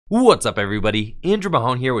What's up, everybody? Andrew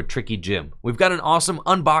Mahone here with Tricky Jim. We've got an awesome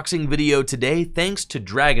unboxing video today thanks to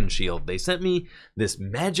Dragon Shield. They sent me this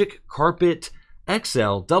Magic Carpet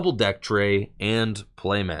XL double deck tray and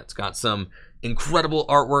playmat. It's got some incredible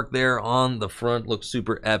artwork there on the front, looks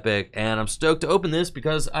super epic, and I'm stoked to open this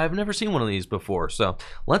because I've never seen one of these before. So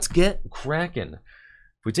let's get cracking.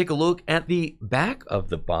 If we take a look at the back of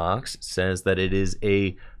the box, it says that it is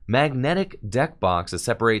a magnetic deck box that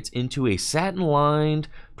separates into a satin-lined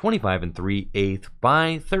 25 3/8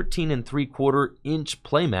 by 13 3/4 inch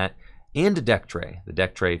playmat and a deck tray. The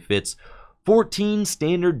deck tray fits 14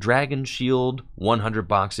 standard Dragon Shield 100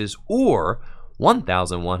 boxes, or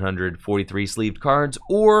 1,143 sleeved cards,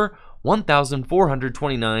 or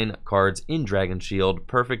 1,429 cards in Dragon Shield.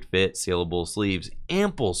 Perfect fit, sealable sleeves,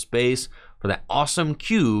 ample space for that awesome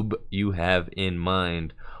cube you have in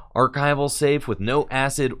mind. Archival safe with no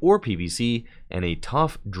acid or PVC, and a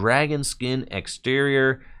tough dragon skin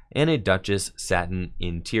exterior and a Duchess satin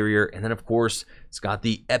interior. And then of course it's got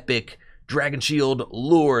the epic Dragon Shield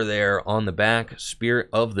lure there on the back, Spirit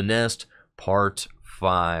of the Nest Part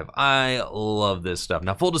 5. I love this stuff.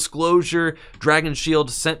 Now, full disclosure, Dragon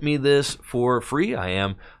Shield sent me this for free. I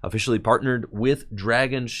am officially partnered with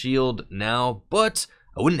Dragon Shield now, but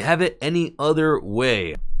I wouldn't have it any other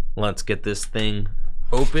way. Let's get this thing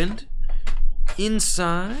opened.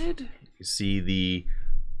 Inside, you see the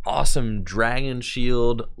awesome Dragon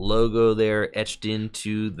Shield logo there etched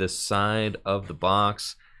into the side of the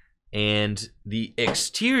box, and the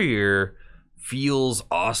exterior feels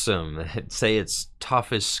awesome. I'd say it's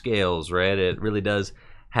tough as scales, right? It really does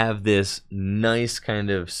have this nice kind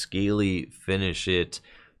of scaly finish. It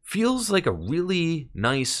feels like a really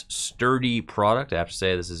nice, sturdy product. I have to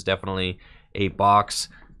say, this is definitely a box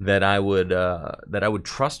that I would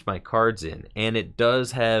trust my cards in, and it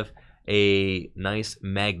does have a nice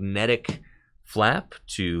magnetic flap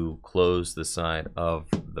to close the side of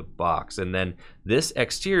the box. And then this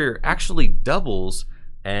exterior actually doubles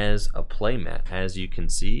as a playmat. As you can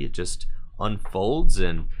see, it just unfolds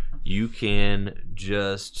and you can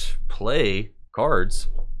just play cards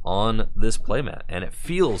on this playmat, and it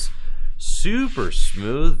feels super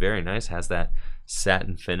smooth, very nice, has that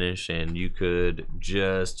satin finish, and you could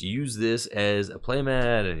just use this as a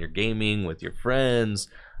playmat and you're gaming with your friends.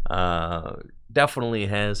 Definitely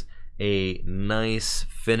has a nice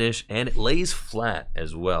finish, and it lays flat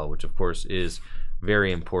as well, which of course is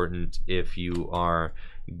very important if you are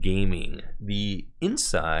gaming. The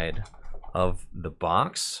inside of the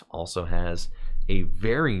box also has a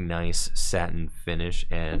very nice satin finish,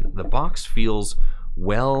 and the box feels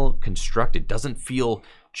well constructed, doesn't feel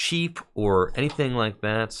cheap or anything like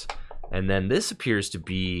that. And then this appears to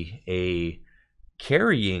be a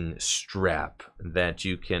carrying strap that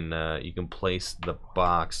you can place the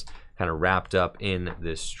box kind of wrapped up in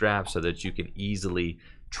this strap so that you can easily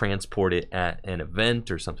transport it at an event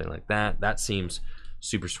or something like that. That seems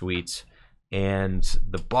super sweet. And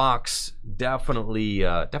the box definitely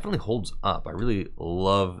holds up. I really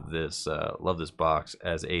love this box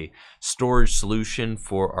as a storage solution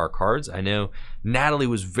for our cards. I know Natalie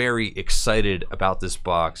was very excited about this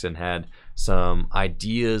box and had some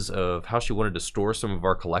ideas of how she wanted to store some of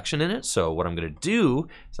our collection in it. So what I'm going to do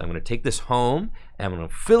is I'm going to take this home and I'm going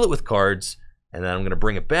to fill it with cards, and then I'm going to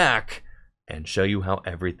bring it back and show you how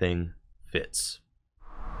everything fits.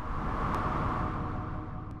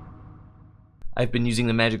 I've been using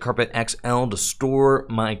the Magic Carpet XL to store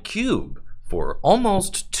my cube for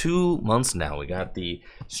almost 2 months now. We got the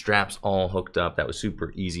straps all hooked up. That was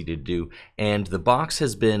super easy to do. And the box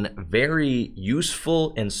has been very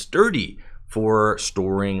useful and sturdy for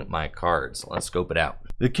storing my cards. Let's scope it out.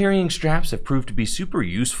 The carrying straps have proved to be super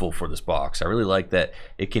useful for this box. I really like that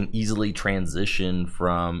it can easily transition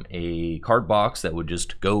from a card box that would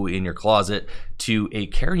just go in your closet to a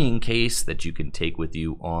carrying case that you can take with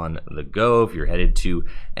you on the go if you're headed to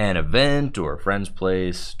an event or a friend's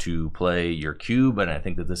place to play your cube. And I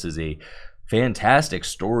think that this is a fantastic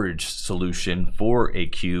storage solution for a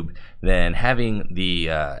cube. Then having the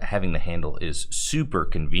handle is super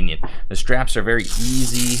convenient. The straps are very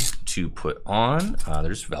easy to put on.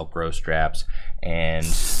 There's Velcro straps, and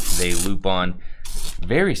they loop on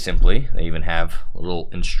very simply. They even have little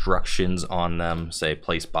instructions on them, say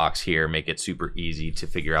place box here, make it super easy to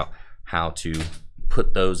figure out how to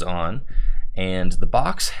put those on. And the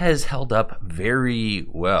box has held up very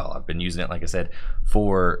well. I've been using it, like I said,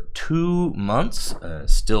 for 2 months.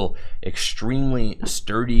 Still extremely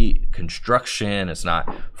sturdy construction. It's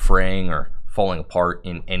not fraying or falling apart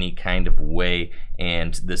in any kind of way.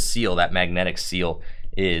 And the seal, that magnetic seal,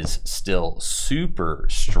 is still super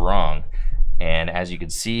strong. And as you can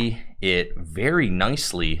see, it very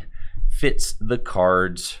nicely fits the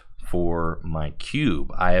cards for my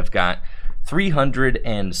cube. I have got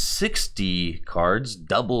 360 cards,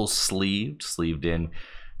 double sleeved in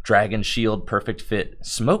Dragon Shield Perfect Fit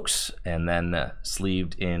Smokes, and then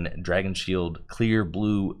sleeved in Dragon Shield Clear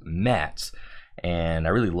Blue Mattes. And I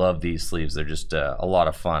really love these sleeves. They're just a lot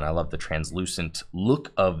of fun. I love the translucent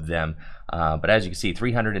look of them. But as you can see,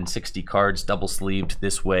 360 cards, double sleeved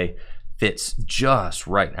this way, fits just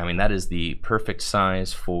right. I mean, that is the perfect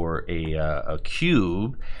size for a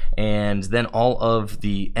cube. And then all of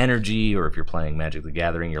the energy, or if you're playing Magic the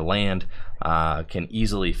Gathering, your land, can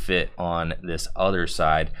easily fit on this other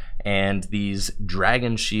side. And these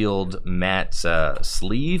Dragon Shield matte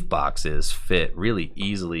sleeve boxes fit really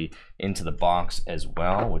easily into the box as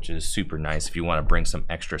well, which is super nice if you want to bring some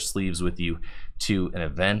extra sleeves with you to an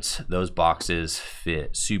event. Those boxes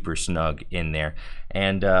fit super snug in there.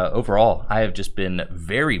 And overall, I have just been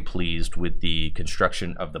very pleased with the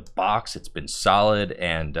construction of the box. It's been solid,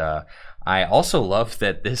 and I also love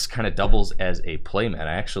that this kind of doubles as a playmat.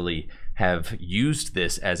 I actually have used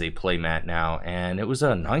this as a playmat now, and it was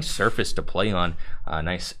a nice surface to play on, a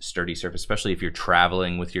nice sturdy surface, especially if you're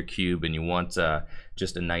traveling with your cube and you want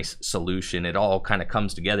just a nice solution. It all kind of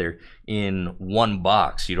comes together in one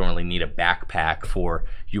box. You don't really need a backpack for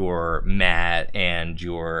your mat and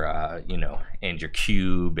your and your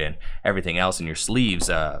cube and everything else in your sleeves.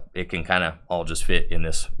 It can kind of all just fit in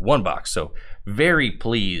this one box. So very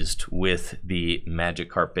pleased with the Magic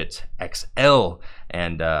Carpet XL,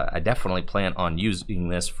 and I definitely plan on using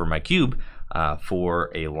this for my cube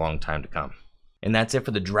for a long time to come. And that's it for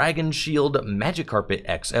the Dragon Shield Magic Carpet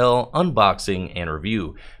XL unboxing and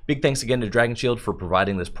review. Big thanks again to Dragon Shield for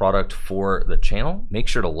providing this product for the channel. Make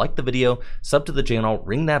sure to like the video, sub to the channel,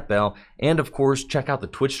 ring that bell, and of course check out the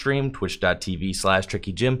Twitch stream,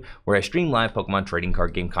 twitch.tv/TrickyJim, where I stream live Pokemon trading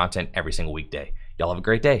card game content every single weekday. Y'all have a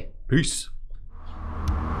great day. Peace.